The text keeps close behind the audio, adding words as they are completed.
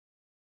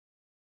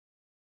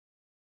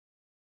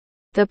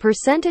The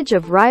percentage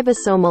of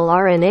ribosomal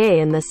RNA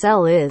in the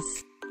cell is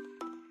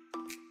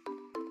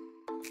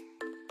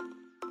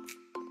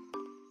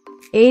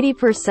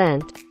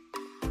 80%.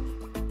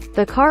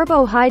 The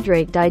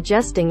carbohydrate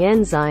digesting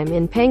enzyme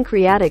in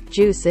pancreatic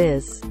juice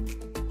is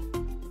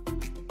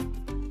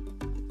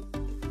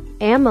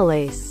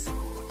amylase.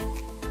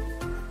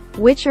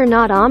 Which are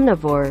not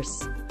omnivores?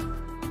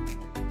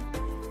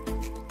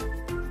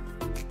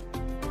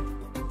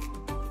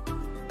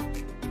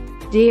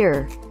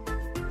 Deer.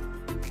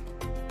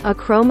 A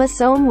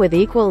chromosome with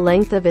equal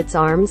length of its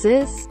arms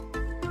is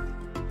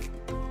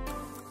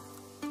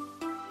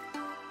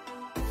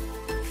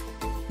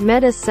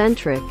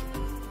metacentric.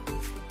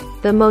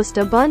 The most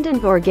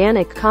abundant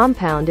organic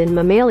compound in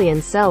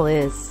mammalian cell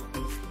is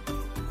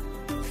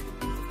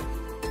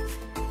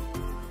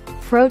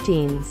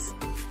proteins.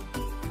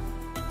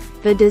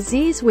 The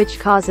disease which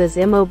causes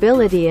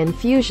immobility and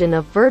fusion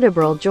of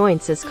vertebral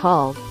joints is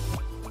called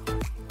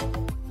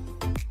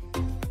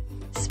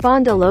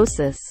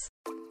spondylosis.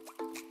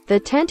 The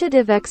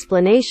tentative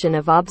explanation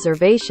of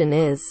observation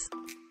is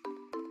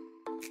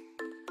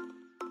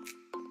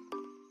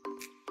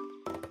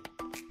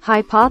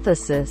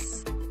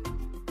hypothesis.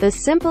 The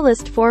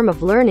simplest form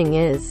of learning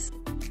is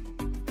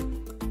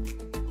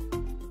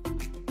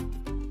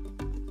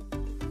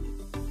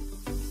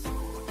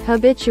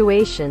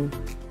habituation.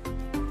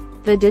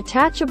 The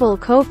detachable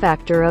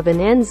cofactor of an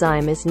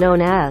enzyme is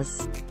known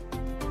as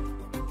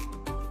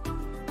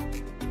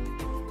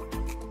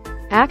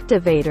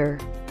activator.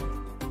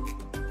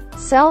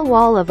 Cell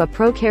wall of a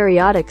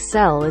prokaryotic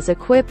cell is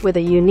equipped with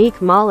a unique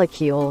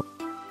molecule,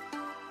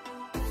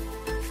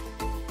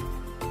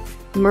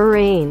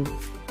 moraine.